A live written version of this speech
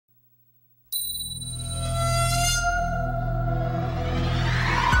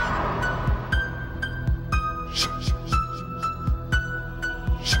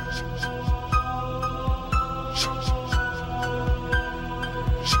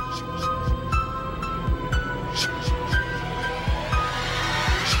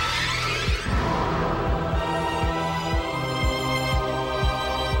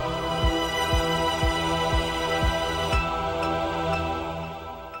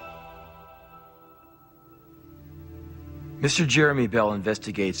Mr. Jeremy Bell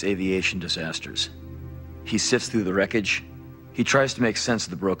investigates aviation disasters. He sifts through the wreckage. He tries to make sense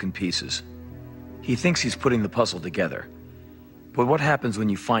of the broken pieces. He thinks he's putting the puzzle together. But what happens when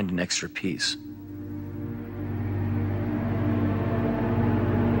you find an extra piece?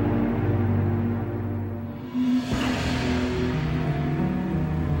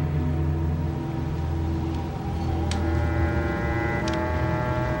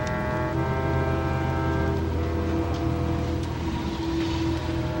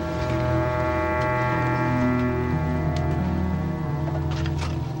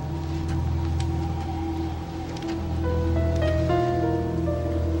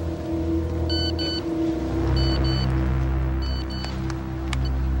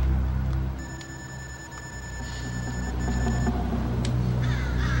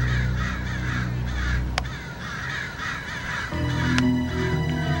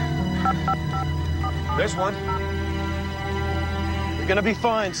 There's one. You're gonna be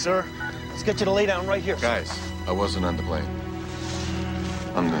fine, sir. Let's get you to lay down right here. Guys, I wasn't on the plane.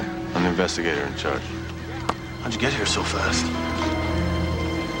 I'm the investigator in charge. How'd you get here so fast?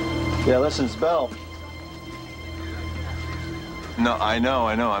 Yeah, listen, it's Bell. No, I know.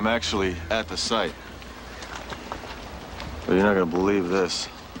 I'm actually at the site. But you're not gonna believe this.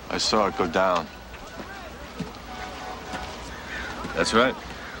 I saw it go down. That's right.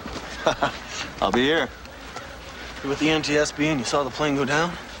 I'll be here. You with the NTSB and you saw the plane go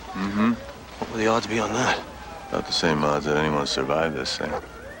down? Mm-hmm. What would the odds be on that? About the same odds that anyone survived this thing.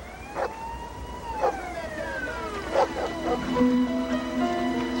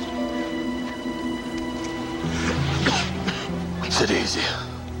 Sit easy.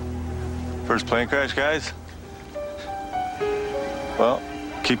 First plane crash, guys? Well,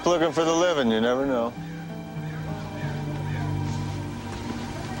 keep looking for the living. You never know.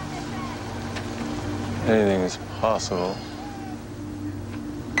 Anything is possible.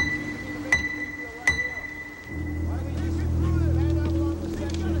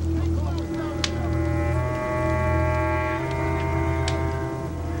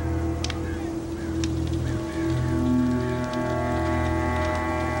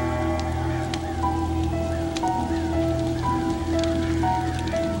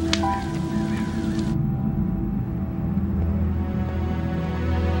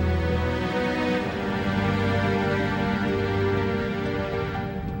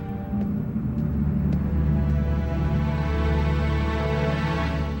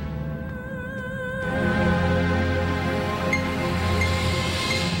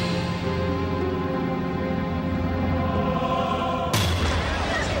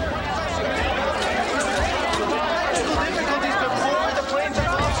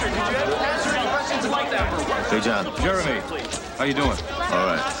 Hey, John. Jeremy, how you doing? All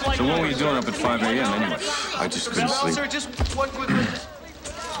right. So what were you doing up at 5 a.m. anyway? I just couldn't sleep. Sir, just one quick minute.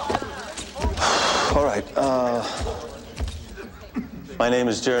 All right, my name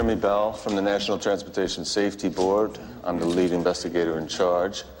is Jeremy Bell from the National Transportation Safety Board. I'm the lead investigator in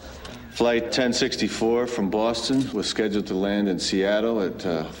charge. Flight 1064 from Boston was scheduled to land in Seattle at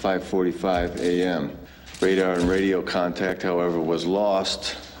 5:45 a.m. Radar and radio contact, however, was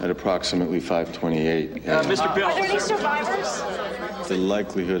lost at approximately 5:28 a.m. Mr. Bell. Are there any survivors? The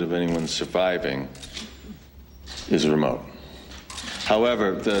likelihood of anyone surviving is remote.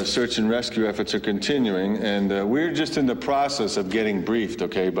 However, the search and rescue efforts are continuing, and we're just in the process of getting briefed,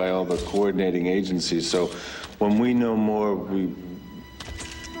 okay, by all the coordinating agencies. So when we know more, we...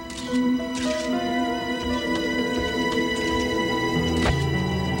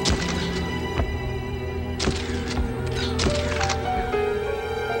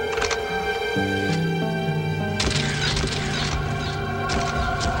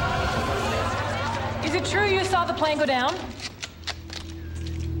 Is it true you saw the plane go down?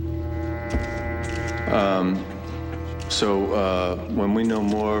 When we know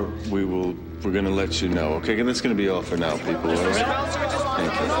more, we're going to let you know. Okay, that's going to be all for now, people. All right?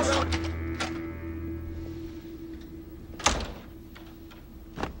 Thank you.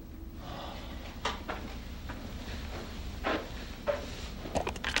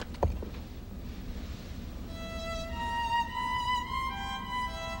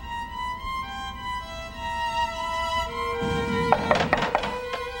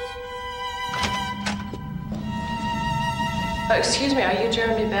 Excuse me, are you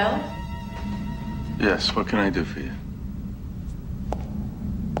Jeremy Bell? Yes, what can I do for you?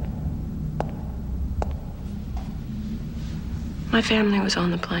 My family was on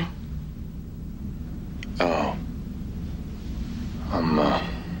the plane. Oh.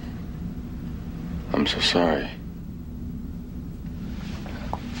 I'm so sorry.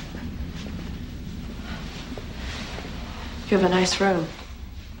 You have a nice room.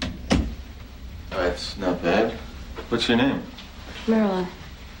 It's not bad. What's your name? Marilyn.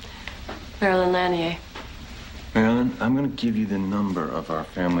 Marilyn Lanier. Marilyn, I'm going to give you the number of our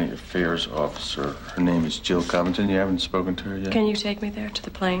family affairs officer. Her name is Jill Covington. You haven't spoken to her yet? Can you take me there to the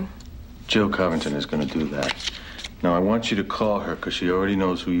plane? Jill Covington is going to do that. Now, I want you to call her because she already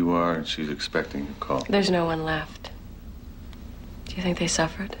knows who you are and she's expecting your call. There's no one left. Do you think they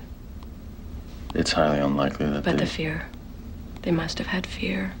suffered? It's highly unlikely that But the fear. They must have had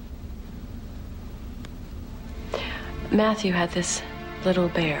fear. Matthew had this little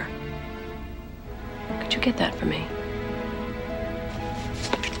bear. Could you get that for me?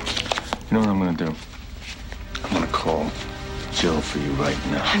 You know what I'm going to do? I'm going to call Jill for you right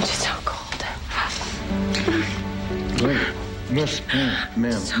now. I'm just so cold. Wait, miss, ma'am.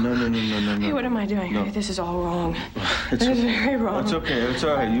 No. Hey, what am I doing? No. This is all wrong. It's This is very wrong. It's okay. It's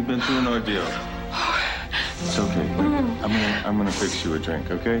all right. You've been through an ordeal. It's okay. I'm gonna fix you a drink,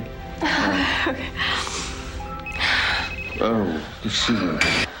 okay? Okay. Oh, excuse me.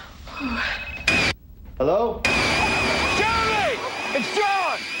 Hello? Jeremy! It's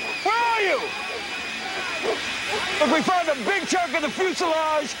John! Where are you? Look, we found a big chunk of the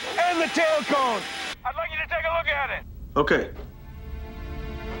fuselage and the tail cone. I'd like you to take a look at it. Okay.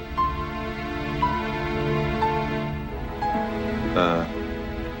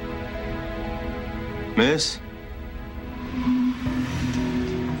 Miss?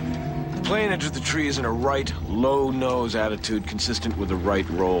 The plane entered the trees in a right, low nose attitude consistent with the right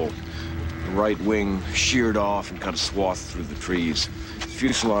roll. The right wing sheared off and cut a swath through the trees. The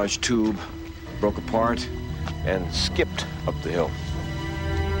fuselage tube broke apart and skipped up the hill.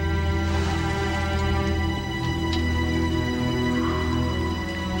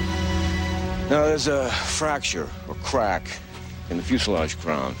 Now, there's a fracture or crack in the fuselage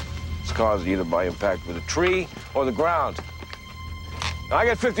crown. It's caused either by impact with a tree or the ground. Now, I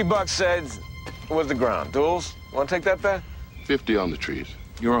got 50 bucks said with the ground. Duels, want to take that bet? 50 on the trees.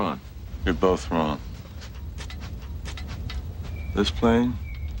 You're on. You're both wrong. This plane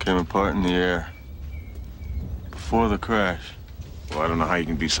came apart in the air before the crash. Well, I don't know how you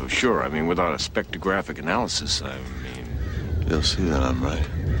can be so sure. I mean, without a spectrographic analysis, I mean... You'll see that I'm right.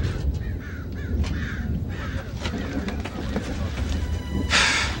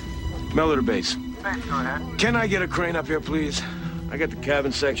 Melder to base. Base, go ahead. Can I get a crane up here, please? I got the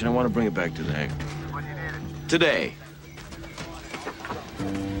cabin section. I want to bring it back to the hangar. When you need it. Today.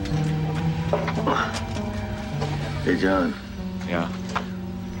 Hey, John. Yeah.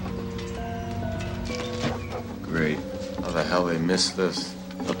 Great. How the hell they missed this?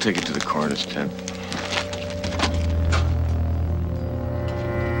 I'll take it to the coroner's tent.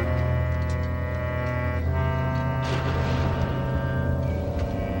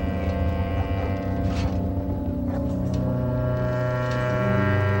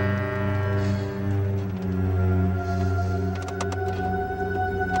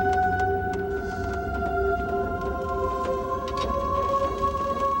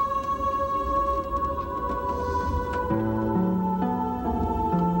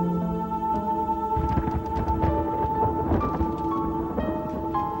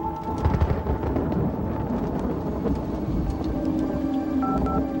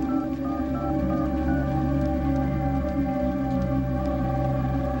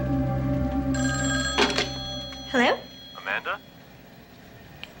 Hello? Amanda?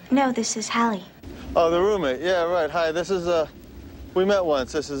 No, this is Hallie. Oh, the roommate. Yeah, right. Hi, this is, we met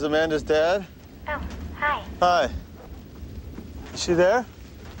once. This is Amanda's dad. Oh, hi. Hi. Is she there?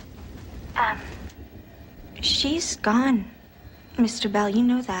 She's gone, Mr. Bell. You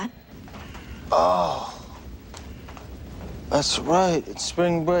know that. Oh. That's right. It's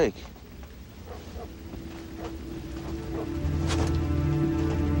spring break.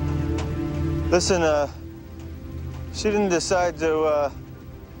 Listen, she didn't decide to,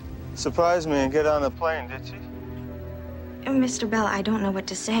 surprise me and get on the plane, did she? Mr. Bell, I don't know what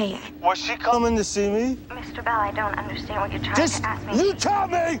to say. Was she coming to see me? Mr. Bell, I don't understand what you're trying Just, to ask me. you tell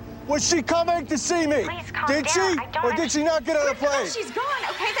me, was she coming to see me? Please calm Did down. she? I don't Or did she not get on the plane? She's gone,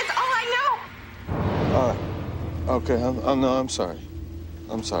 okay? That's all I know. Okay, I'm sorry.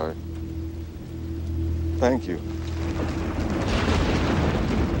 I'm sorry. Thank you.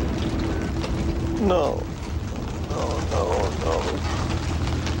 No. No.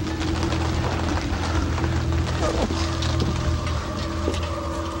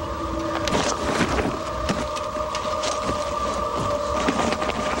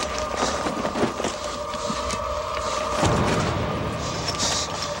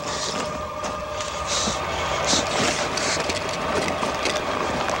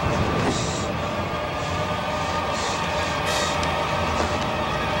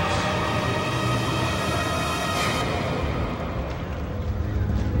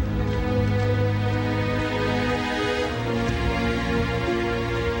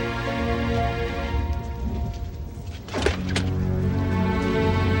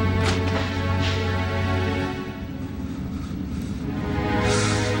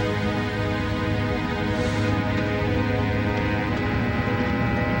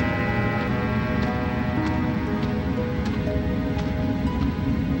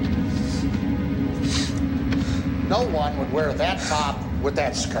 No one would wear that top with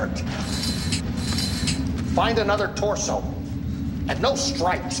that skirt. Find another torso. And no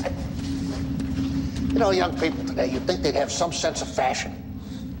stripes. You know, young people today, you'd think they'd have some sense of fashion.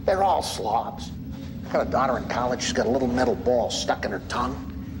 They're all slobs. I got a daughter in college. She's got a little metal ball stuck in her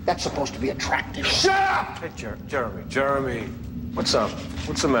tongue. That's supposed to be attractive. Shut up! Hey, Jeremy. What's up?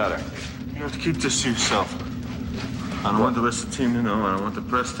 What's the matter? You have to keep this to yourself. I don't want the rest of the team to know. I don't want the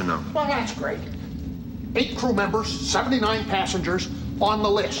press to know. Well, that's great. 8 crew members, 79 passengers on the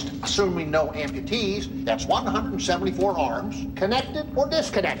list. Assuming no amputees, that's 174 arms, connected or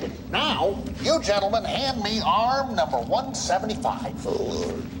disconnected. Now, you gentlemen hand me arm number 175.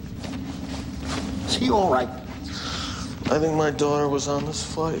 Is he all right? I think my daughter was on this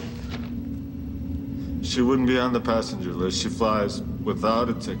flight. She wouldn't be on the passenger list. She flies without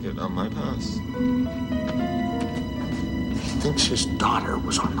a ticket on my pass. He thinks his daughter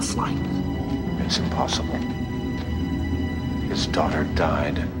was on the flight. It's impossible. His daughter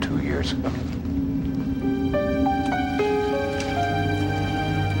died 2 years ago.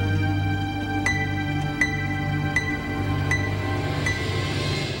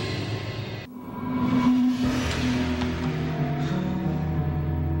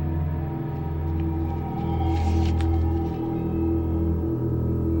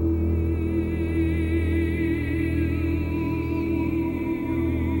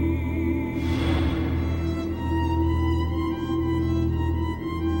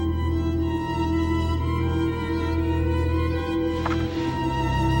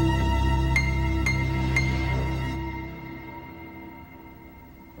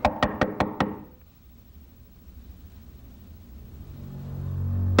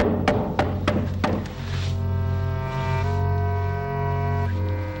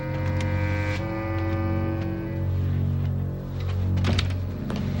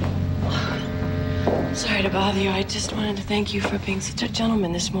 Sorry to bother you. I just wanted to thank you for being such a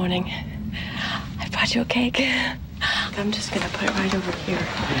gentleman this morning. I brought you a cake. I'm just gonna put it right over here.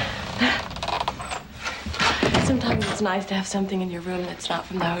 Sometimes it's nice to have something in your room that's not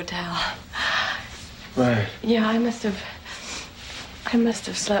from the hotel. Right. Yeah, I must have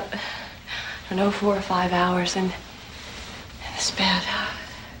slept, I don't know, 4 or 5 hours in this bed.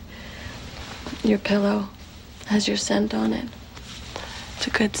 Your pillow has your scent on it. It's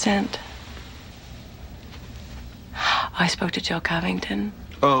a good scent. I spoke to Jill Covington.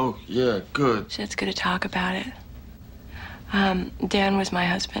 Oh, yeah, good. She said it's good to talk about it. Dan was my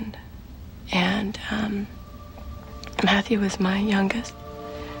husband. And Matthew was my youngest.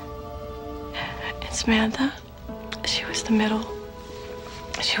 And Samantha, she was the middle.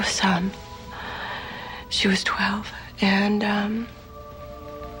 She was son. She was 12. And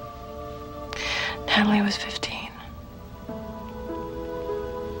Natalie was 15.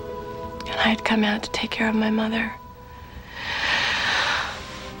 And I had come out to take care of my mother.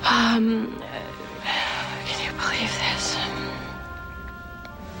 Can you believe this?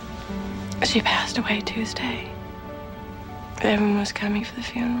 She passed away Tuesday. Everyone was coming for the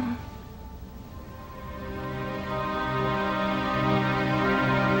funeral.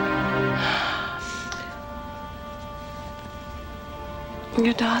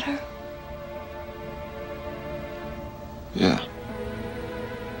 Your daughter? Yeah.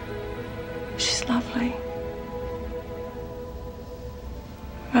 She's lovely.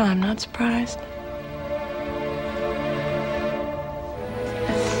 Well, I'm not surprised.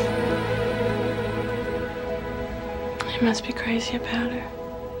 You must be crazy about her.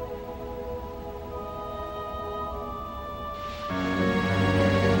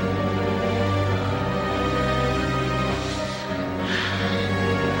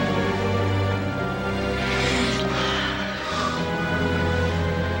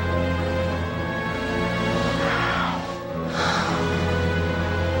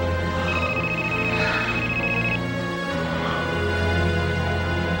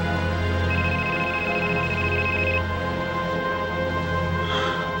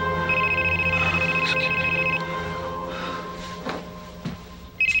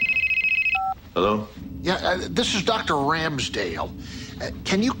 Hello? Yeah, this is Dr. Ramsdale.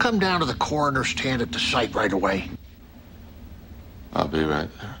 Can you come down to the coroner's stand at the site right away? I'll be right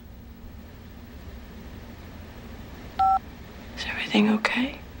there. Is everything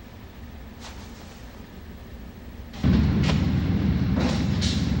okay?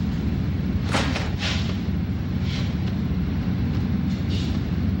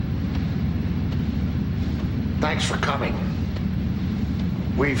 Thanks for coming.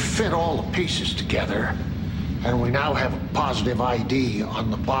 We've fit all the pieces together, and we now have a positive ID on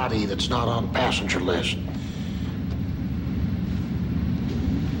the body that's not on the passenger list.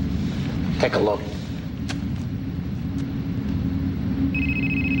 Take a look.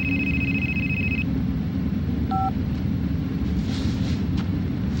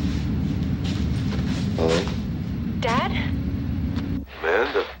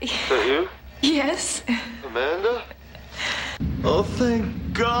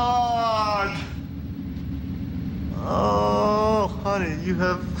 thank God. Oh, honey, you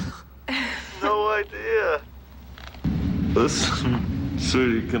have no idea. Listen,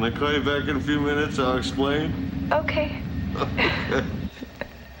 sweetie, can I call you back in a few minutes? I'll explain. Okay. Okay.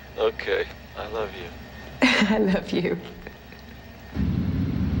 Okay, I love you. I love you.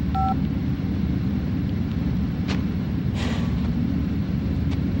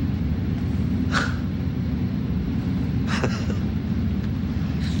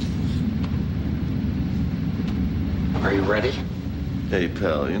 Are you ready? Hey,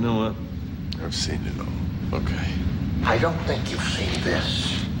 pal, you know what? I've seen it all. Okay. I don't think you've seen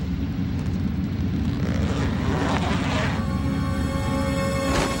this.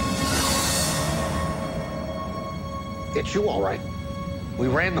 It's you, all right. We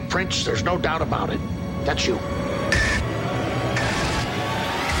ran the prints, there's no doubt about it. That's you.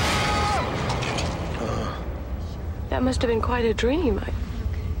 That must have been quite a dream.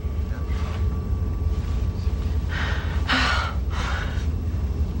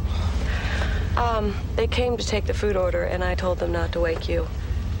 They came to take the food order, and I told them not to wake you.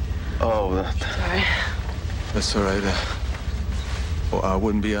 Oh, Sorry. that's all right. Well, I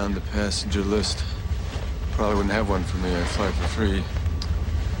wouldn't be on the passenger list. Probably wouldn't have one for me. I fly for free.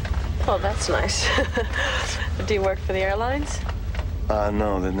 Oh, that's nice. Do you work for the airlines?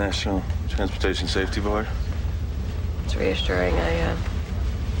 No, the National Transportation Safety Board. It's reassuring. I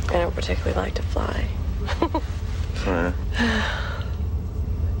don't particularly like to fly. All right.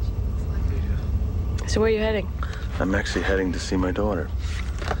 So where are you heading? I'm actually heading to see my daughter.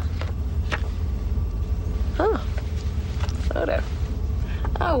 Oh, photo.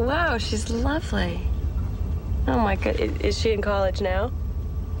 Oh, wow, she's lovely. Oh, my God. Is she in college now?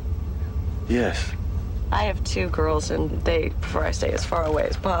 Yes. I have 2 girls, and they prefer I stay as far away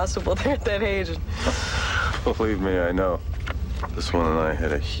as possible. They're at that age. Believe me, I know. This one and I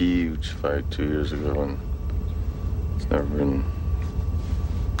had a huge fight 2 years ago, and it's never been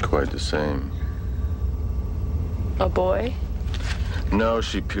quite the same. A boy? No,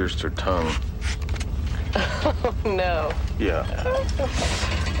 she pierced her tongue. Oh, no. Yeah.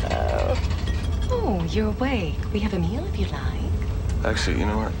 Oh, you're awake. We have a meal if you like. Actually, you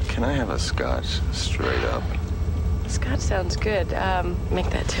know what? Can I have a scotch straight up? Scotch sounds good. Make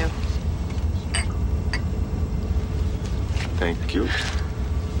that 2. Thank you.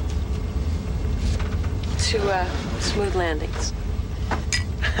 2, smooth landings.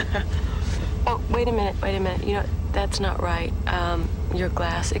 Oh, wait a minute. You know, that's not right. Your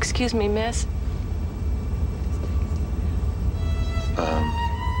glass. Excuse me, miss.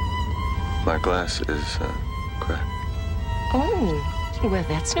 My glass is, cracked. Oh, well,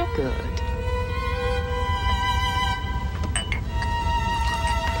 that's no good.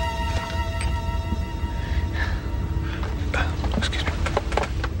 Excuse me.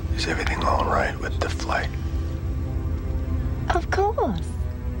 Is everything all right with the flight? Of course.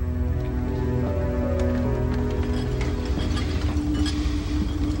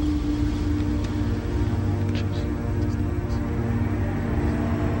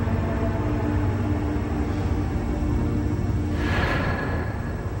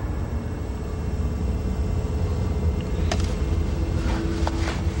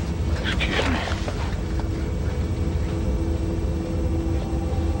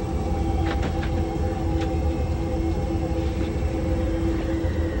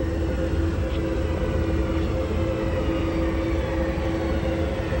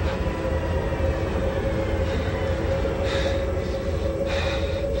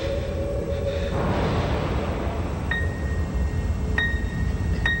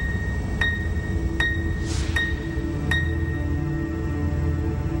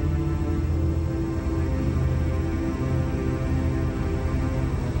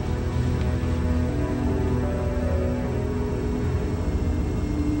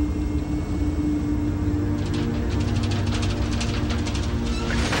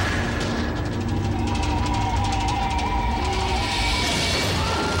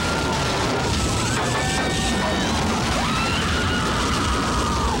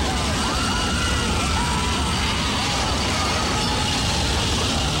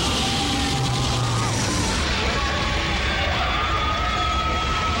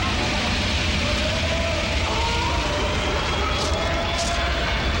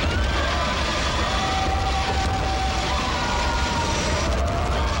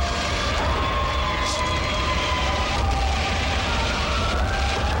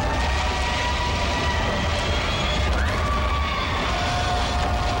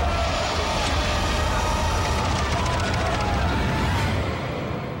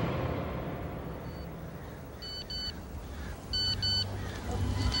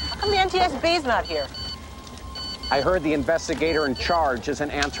 B's not here. I heard the investigator in charge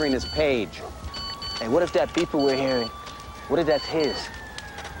isn't answering his page. Hey, what if that beeper we're hearing, what if that's his?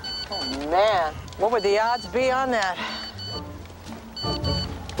 Oh, man. What would the odds be on that?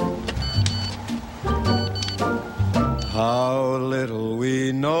 How little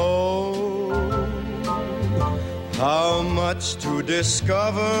we know, how much to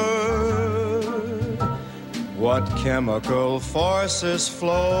discover, what chemical forces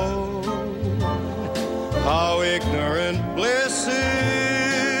flow, how ignorant bliss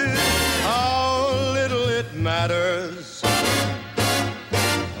is, how little it matters,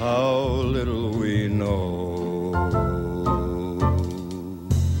 how little we know.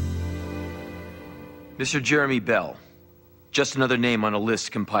 Mr. Jeremy Bell. Just another name on a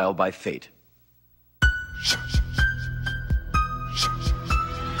list compiled by fate.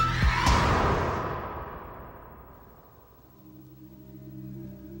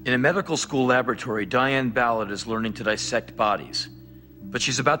 In a medical school laboratory, Diane Ballard is learning to dissect bodies. But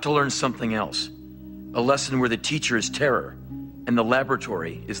she's about to learn something else. A lesson where the teacher is terror, and the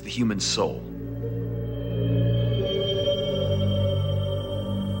laboratory is the human soul.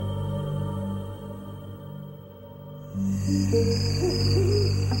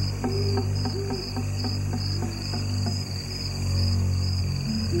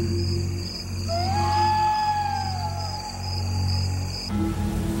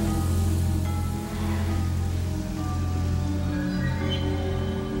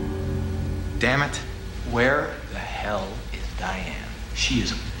 Damn it. Where the hell is Diane? She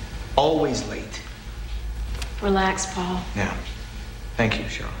is always late. Relax, Paul. Yeah. Thank you,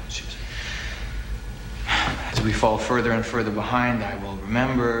 Cheryl. As we fall further and further behind, I will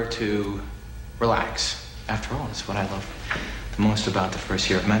remember to relax. After all, it's what I love the most about the first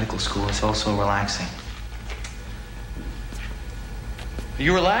year of medical school. It's also relaxing. Are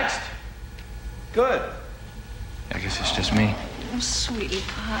you relaxed? Good. I guess it's just me. Oh, sweetie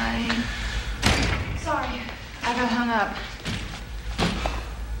pie. Sorry, I got hung up.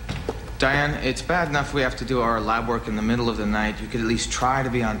 Diane, it's bad enough we have to do our lab work in the middle of the night. You could at least try to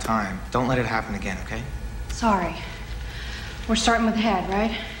be on time. Don't let it happen again, okay? Sorry. We're starting with the head,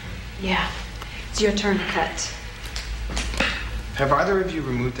 right? Yeah. It's your turn to cut. Have either of you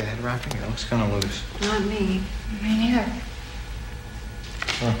removed the head wrapping? It looks kind of loose. Not me. Me neither.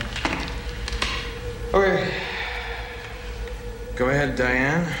 Huh. Okay. Go ahead,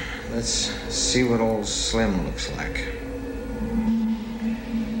 Diane. Let's see what old Slim looks like.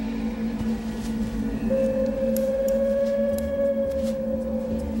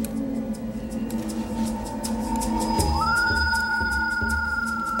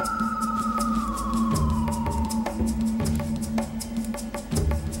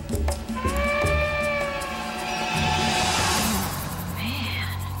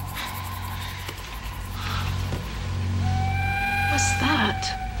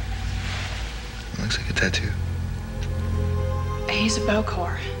 Tattoo. He's a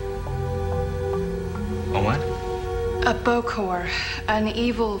Bokor. A what? A Bokor, an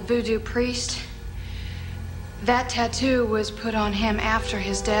evil voodoo priest. That tattoo was put on him after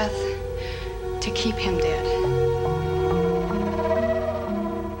his death to keep him dead.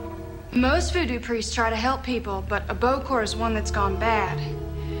 Most voodoo priests try to help people, but a Bokor is one that's gone bad.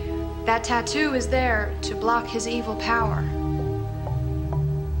 That tattoo is there to block his evil power.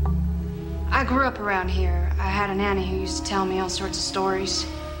 I grew up around here. I had a nanny who used to tell me all sorts of stories.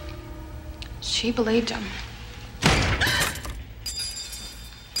 She believed him.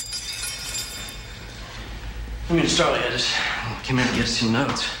 I'm gonna start. I just came in to get some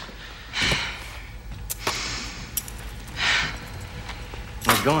notes.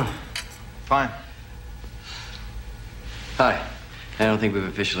 How's it going? Fine. Hi. I don't think we've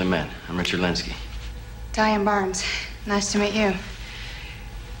officially met. I'm Richard Linsky. Diane Barnes. Nice to meet you.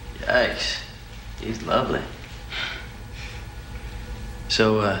 Yikes. He's lovely.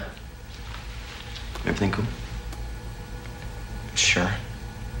 So, everything cool? Sure.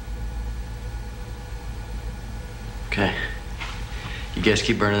 Okay. You guys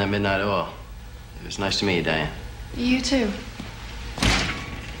keep burning that midnight oil. It was nice to meet you, Diane. You too.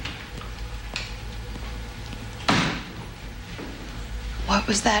 What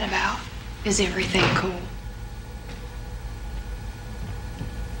was that about? Is everything cool?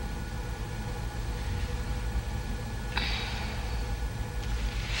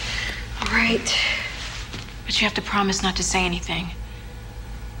 All right. But you have to promise not to say anything.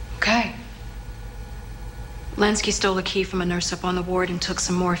 Okay. Linsky stole a key from a nurse up on the ward and took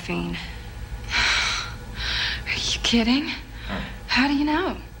some morphine. Are you kidding? How do you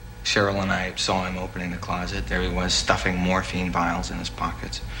know? Cheryl and I saw him opening the closet. There he was, stuffing morphine vials in his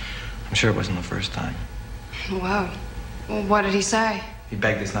pockets. I'm sure it wasn't the first time. Whoa. Well, what did he say? He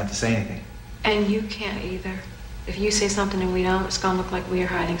begged us not to say anything. And you can't either. If you say something and we don't, it's gonna look like we're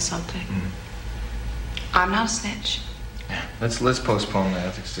hiding something. I'm not a snitch. Yeah, let's postpone the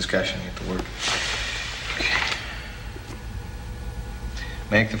ethics discussion and get to work. Okay.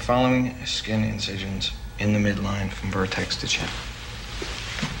 Make the following skin incisions in the midline from vertex to chin.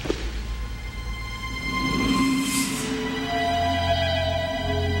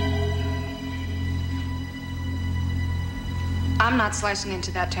 I'm not slicing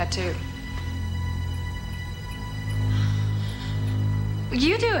into that tattoo.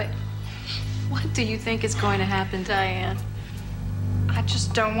 You do it. What do you think is going to happen, Diane? I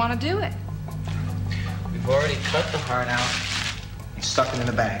just don't want to do it. We've already cut the heart out and stuck it in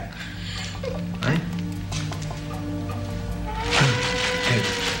the bag. Right? Good.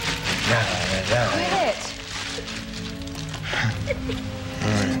 Quit.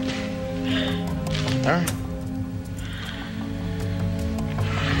 All right.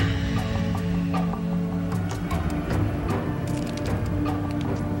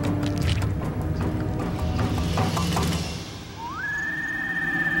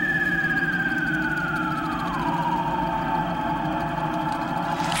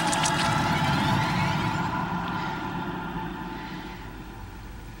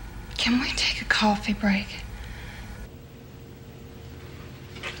 Can we take a coffee break?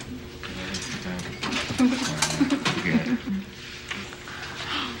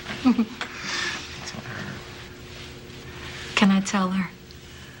 Can I tell her?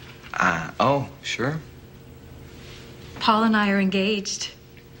 Oh, sure. Paul and I are engaged.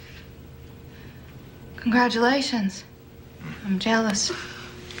 Congratulations. I'm jealous.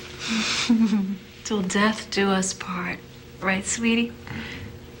 Till death do us part. Right, sweetie?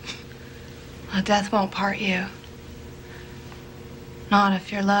 Well, death won't part you. Not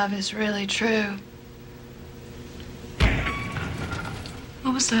if your love is really true.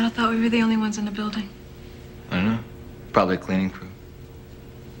 What was that? I thought we were the only ones in the building. I don't know. Probably a cleaning crew.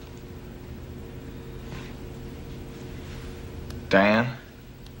 Diane?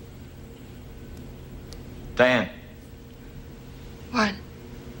 Diane, What?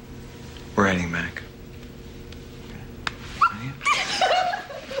 we're heading back.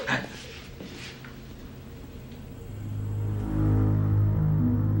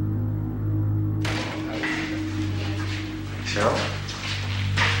 Cheryl?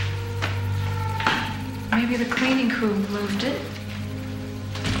 Maybe the cleaning crew moved it.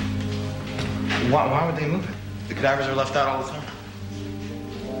 Why would they move it? The cadavers are left out all the time.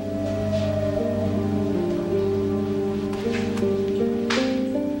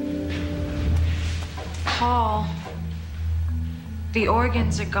 Paul, the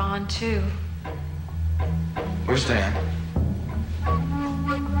organs are gone too. Where's Diane?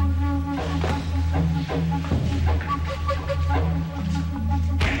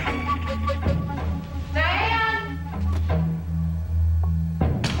 Diane!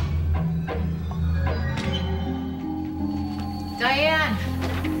 Diane!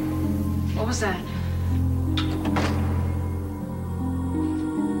 What was that?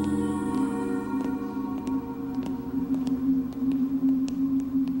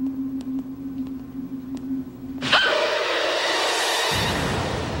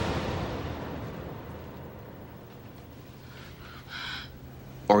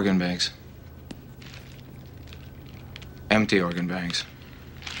 Organ bags. Empty organ bags.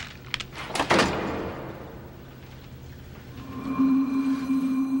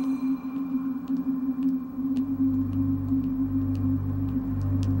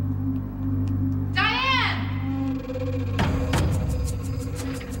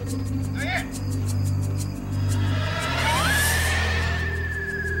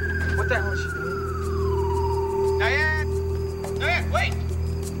 What the hell is she doing? Diane! Diane, wait!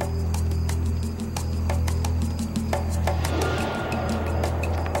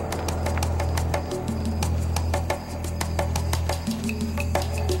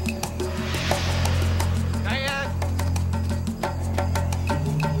 Diane!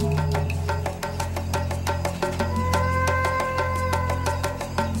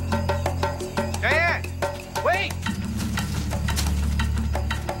 Diane! Wait!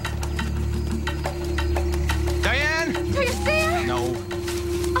 Diane! Do you see her? No.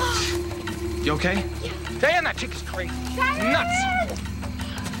 You okay? Diane, that chick is crazy. Nuts.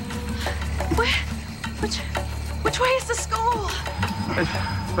 Which way is the school?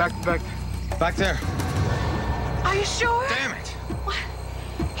 Back there. Are you sure? Damn it. What?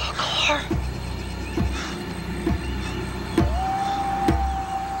 Bokor.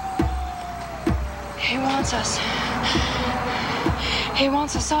 He wants us. He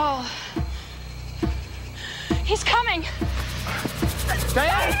wants us all. He's coming.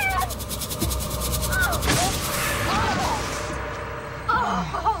 Diane!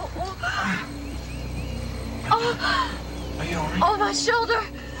 Are you all right? Oh, my shoulder.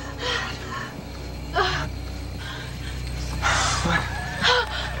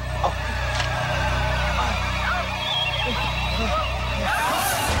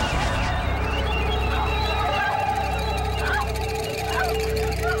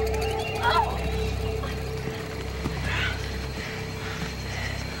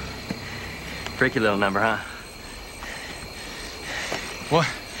 Freaky little number, huh?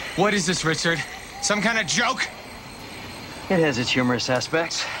 What is this, Richard? Some kind of joke? It has its humorous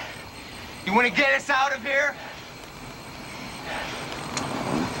aspects. You want to get us out of here?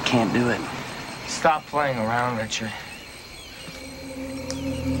 Can't do it. Stop playing around, Richard.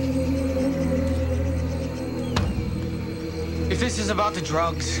 If this is about the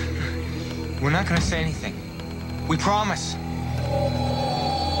drugs, we're not gonna say anything. We promise.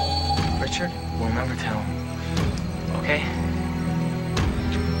 Richard, we'll never tell him. Okay?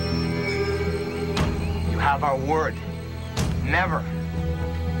 You have our word. Never.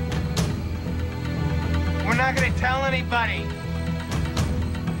 We're not gonna tell anybody.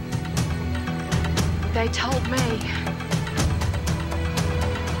 They told me.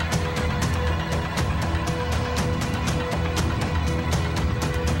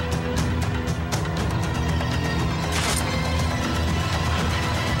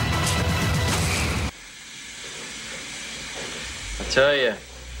 I tell you,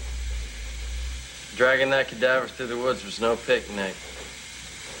 dragging that cadaver through the woods was no picnic.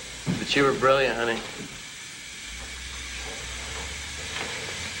 But you were brilliant, honey.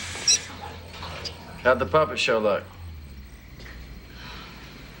 How'd the puppet show look?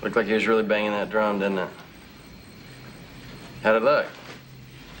 Looked like he was really banging that drum, didn't it? How'd it look?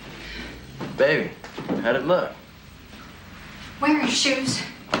 Baby, how'd it look? Where are your shoes?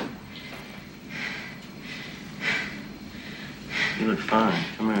 You look fine.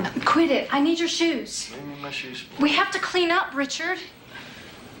 Come here. Quit it. I need your shoes. Leave me my shoes. We have to clean up, Richard.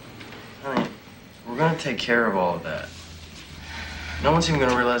 Honey, we're gonna take care of all of that. No one's even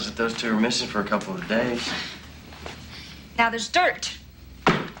gonna realize that those two are missing for a couple of days. Now there's dirt.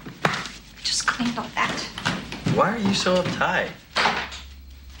 I just cleaned all that. Why are you so uptight?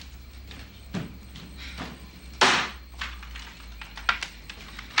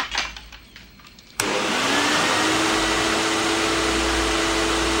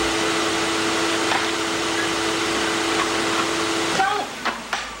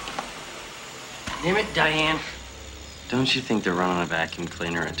 Damn it, Diane. Don't you think they're running a vacuum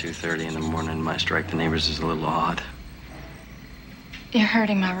cleaner at 2:30 in the morning might strike the neighbors as a little odd? You're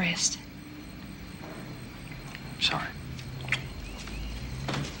hurting my wrist. Sorry.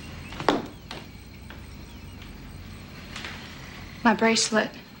 My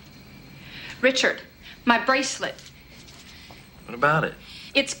bracelet. Richard, my bracelet. What about it?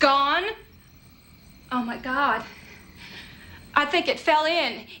 It's gone. Oh, my God. I think it fell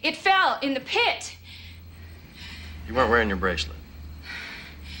in. It fell in the pit. You weren't wearing your bracelet.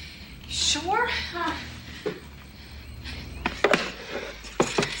 Sure?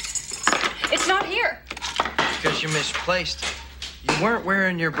 It's not here. Because you misplaced it. You weren't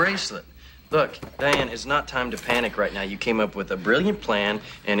wearing your bracelet. Look, Diane, it's not time to panic right now. You came up with a brilliant plan,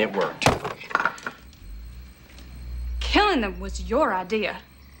 and it worked. Killing them was your idea.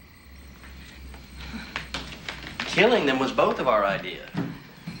 Killing them was both of our idea.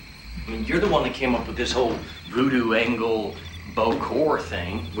 I mean, you're the one that came up with this whole voodoo angle Bokor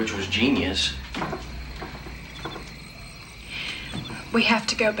thing, which was genius. We have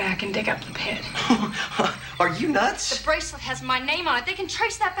to go back and dig up the pit. Are you nuts? The bracelet has my name on it. They can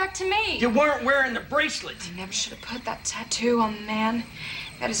trace that back to me. You weren't wearing the bracelet. I never should have put that tattoo on the man.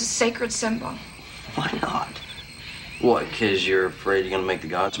 That is a sacred symbol. Why not? What, because you're afraid you're going to make the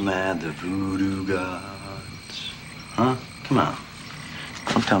gods mad, the voodoo gods? Huh? Come on.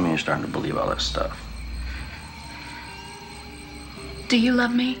 Don't tell me you're starting to believe all that stuff. Do you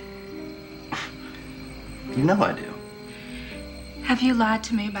love me? You know I do. Have you lied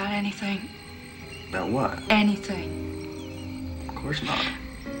to me about anything? About what? Anything. Of course not.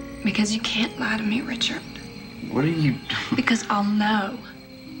 Because you can't lie to me, Richard. What are you... Because I'll know.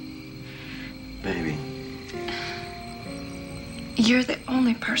 Baby. You're the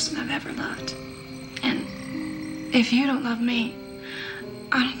only person I've ever loved. And if you don't love me,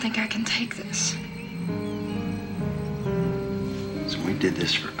 I don't think I can take this. So we did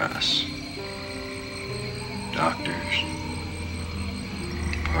this for us. Doctors,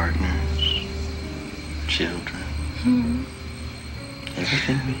 partners, children. Hmm.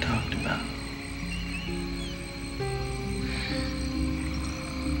 Everything we talked about.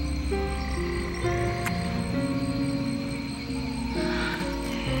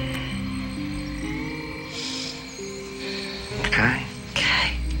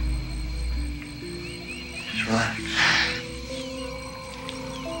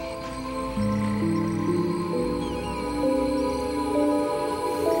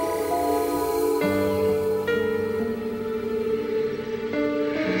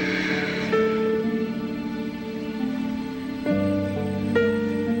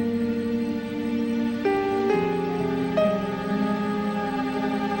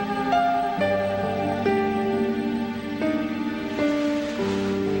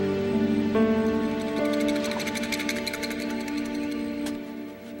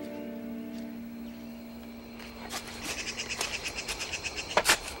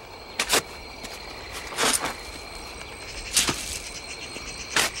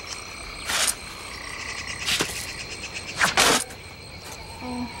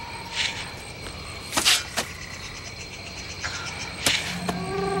 Oh.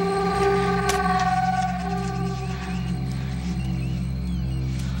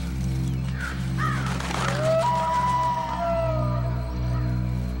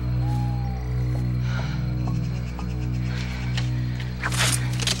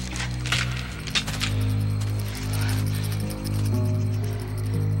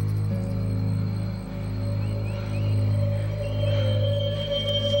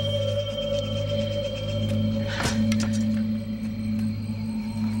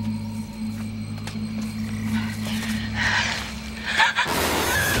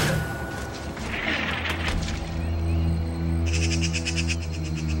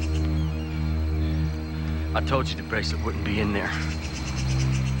 I told you the bracelet wouldn't be in there.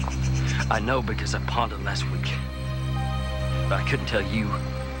 I know because I pawned it last week. But I couldn't tell you.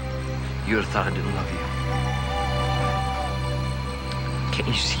 You would have thought I didn't love you. Can't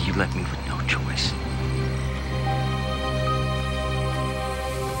you see you left me with no choice?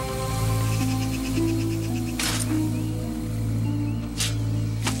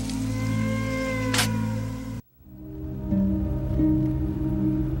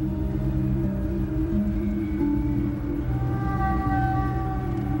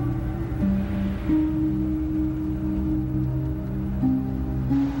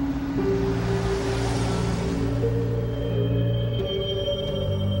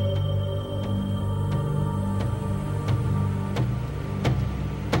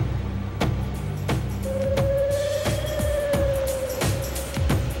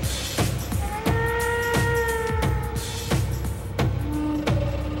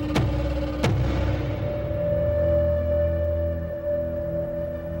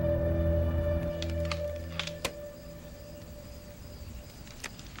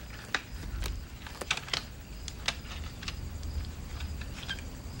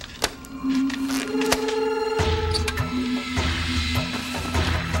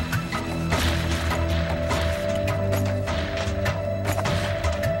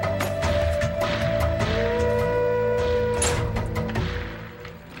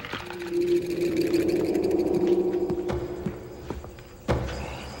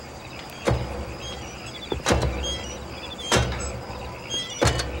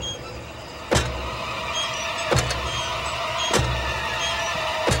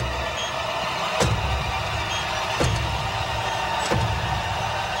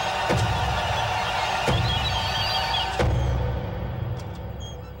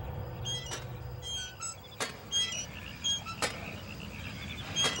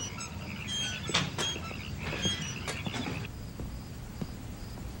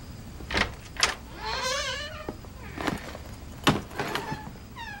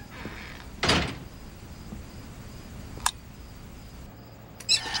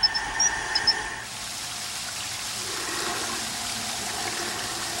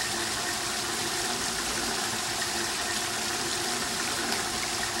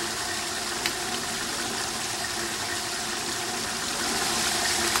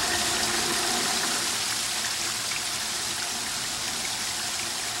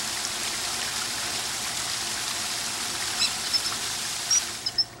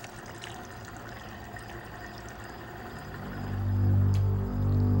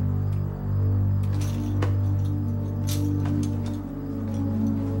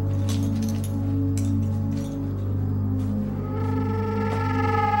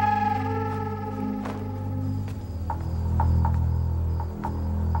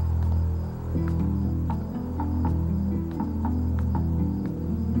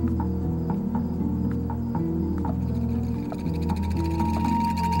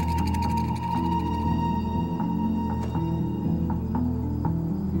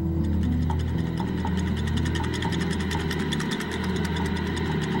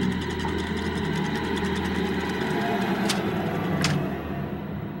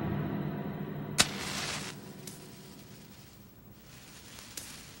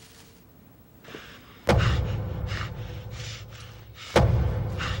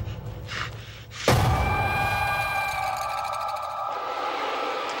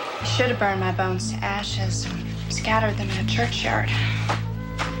 Should have burned my bones to ashes and scattered them in a churchyard.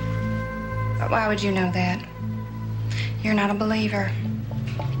 But why would you know that? You're not a believer.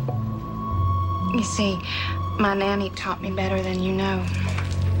 You see, my nanny taught me better than you know.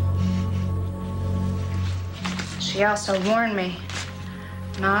 She also warned me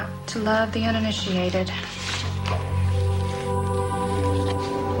not to love the uninitiated.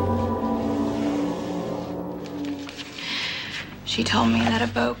 She told me that a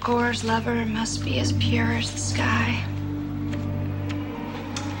Bokor's lover must be as pure as the sky.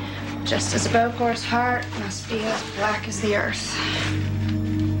 Just as Bokor's heart must be as black as the earth.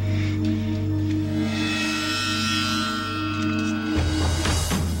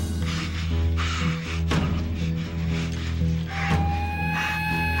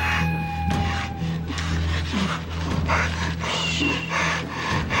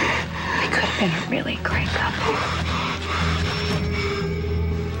 We could have been a really great couple.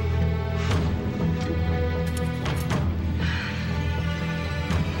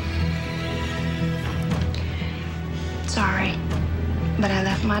 Sorry, but I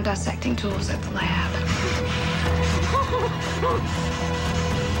left my dissecting tools at the lab.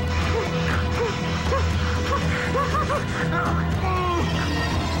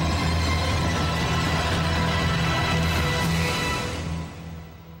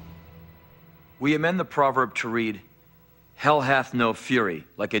 We amend the proverb to read, "Hell hath no fury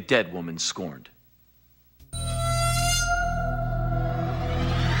like a dead woman scorned."